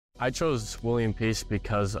I chose William Peace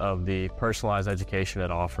because of the personalized education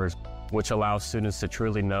it offers, which allows students to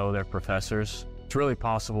truly know their professors. It's really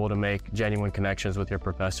possible to make genuine connections with your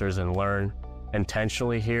professors and learn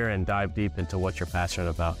intentionally here and dive deep into what you're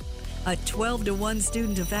passionate about. A 12-to-1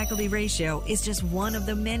 student-to-faculty ratio is just one of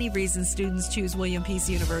the many reasons students choose William Peace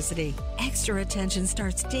University. Extra attention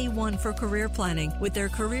starts day one for career planning with their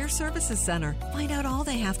Career Services Center. Find out all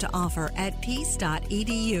they have to offer at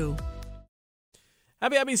peace.edu.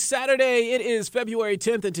 Happy Saturday. It is February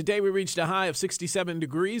 10th, and today we reached a high of 67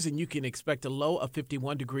 degrees, and you can expect a low of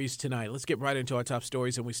 51 degrees tonight. Let's get right into our top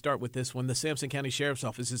stories, and we start with this one. The Sampson County Sheriff's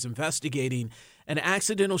Office is investigating an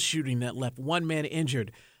accidental shooting that left one man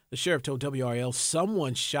injured. The sheriff told WRAL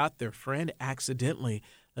someone shot their friend accidentally.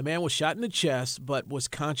 The man was shot in the chest but was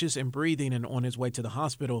conscious and breathing and on his way to the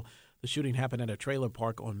hospital. The shooting happened at a trailer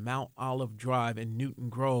park on Mount Olive Drive in Newton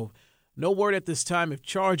Grove. No word at this time if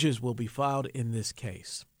charges will be filed in this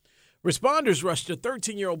case. Responders rushed a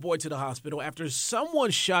 13-year-old boy to the hospital after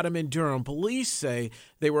someone shot him in Durham. Police say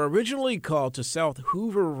they were originally called to South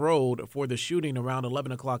Hoover Road for the shooting around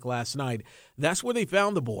 11 o'clock last night. That's where they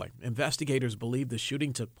found the boy. Investigators believe the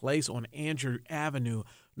shooting took place on Andrew Avenue.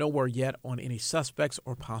 No word yet on any suspects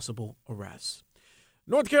or possible arrests.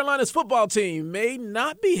 North Carolina's football team may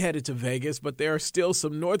not be headed to Vegas, but there are still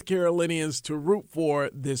some North Carolinians to root for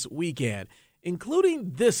this weekend,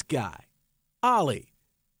 including this guy, Ollie.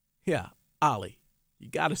 Yeah, Ollie. You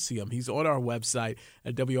got to see him. He's on our website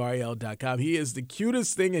at WRAL.com. He is the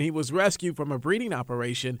cutest thing, and he was rescued from a breeding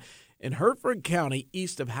operation in Hertford County,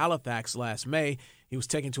 east of Halifax last May. He was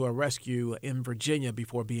taken to a rescue in Virginia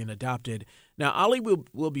before being adopted. Now, Ollie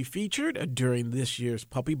will be featured during this year's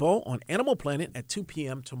Puppy Bowl on Animal Planet at 2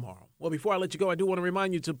 p.m. tomorrow. Well, before I let you go, I do want to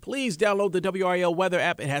remind you to please download the WRAL weather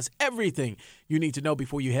app. It has everything you need to know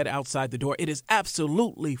before you head outside the door. It is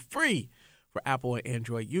absolutely free for Apple and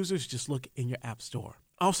Android users. Just look in your app store.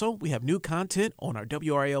 Also, we have new content on our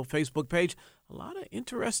WRAL Facebook page. A lot of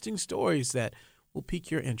interesting stories that will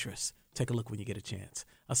pique your interest. Take a look when you get a chance.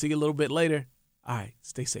 I'll see you a little bit later. All right,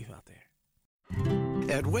 stay safe out there.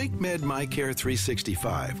 At WakeMed MyCare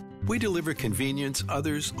 365, we deliver convenience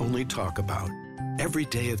others only talk about. Every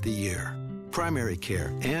day of the year. Primary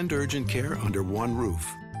care and urgent care under one roof.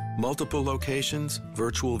 Multiple locations,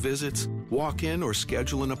 virtual visits, walk-in or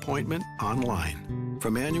schedule an appointment online.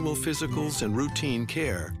 From annual physicals and routine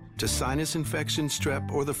care to sinus infection,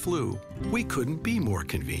 strep, or the flu, we couldn't be more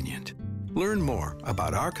convenient. Learn more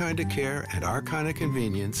about our kind of care and our kind of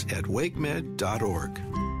convenience at wakemed.org.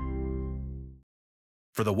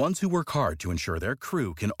 For the ones who work hard to ensure their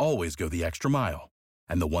crew can always go the extra mile,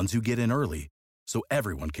 and the ones who get in early so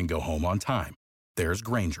everyone can go home on time, there's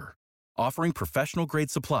Grainger, offering professional-grade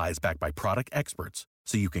supplies backed by product experts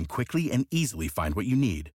so you can quickly and easily find what you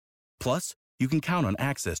need. Plus, you can count on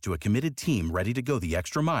access to a committed team ready to go the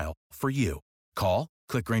extra mile for you. Call,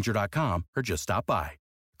 click Grainger.com, or just stop by.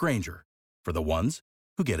 Grainger, for the ones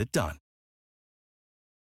who get it done.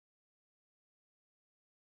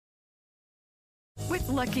 With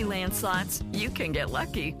Lucky Land Slots, you can get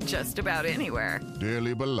lucky just about anywhere.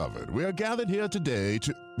 Dearly beloved, we are gathered here today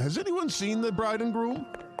to... Has anyone seen the bride and groom?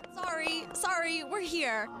 Sorry, we're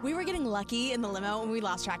here. We were getting lucky in the limo and we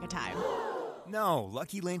lost track of time. No,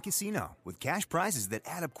 Lucky Land Casino, with cash prizes that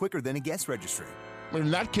add up quicker than a guest registry. In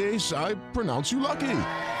that case, I pronounce you lucky.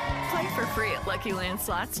 Play for free at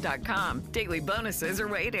LuckyLandSlots.com. Daily bonuses are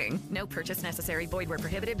waiting. No purchase necessary. Void where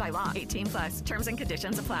prohibited by law. 18+. Terms and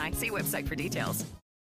conditions apply. See website for details.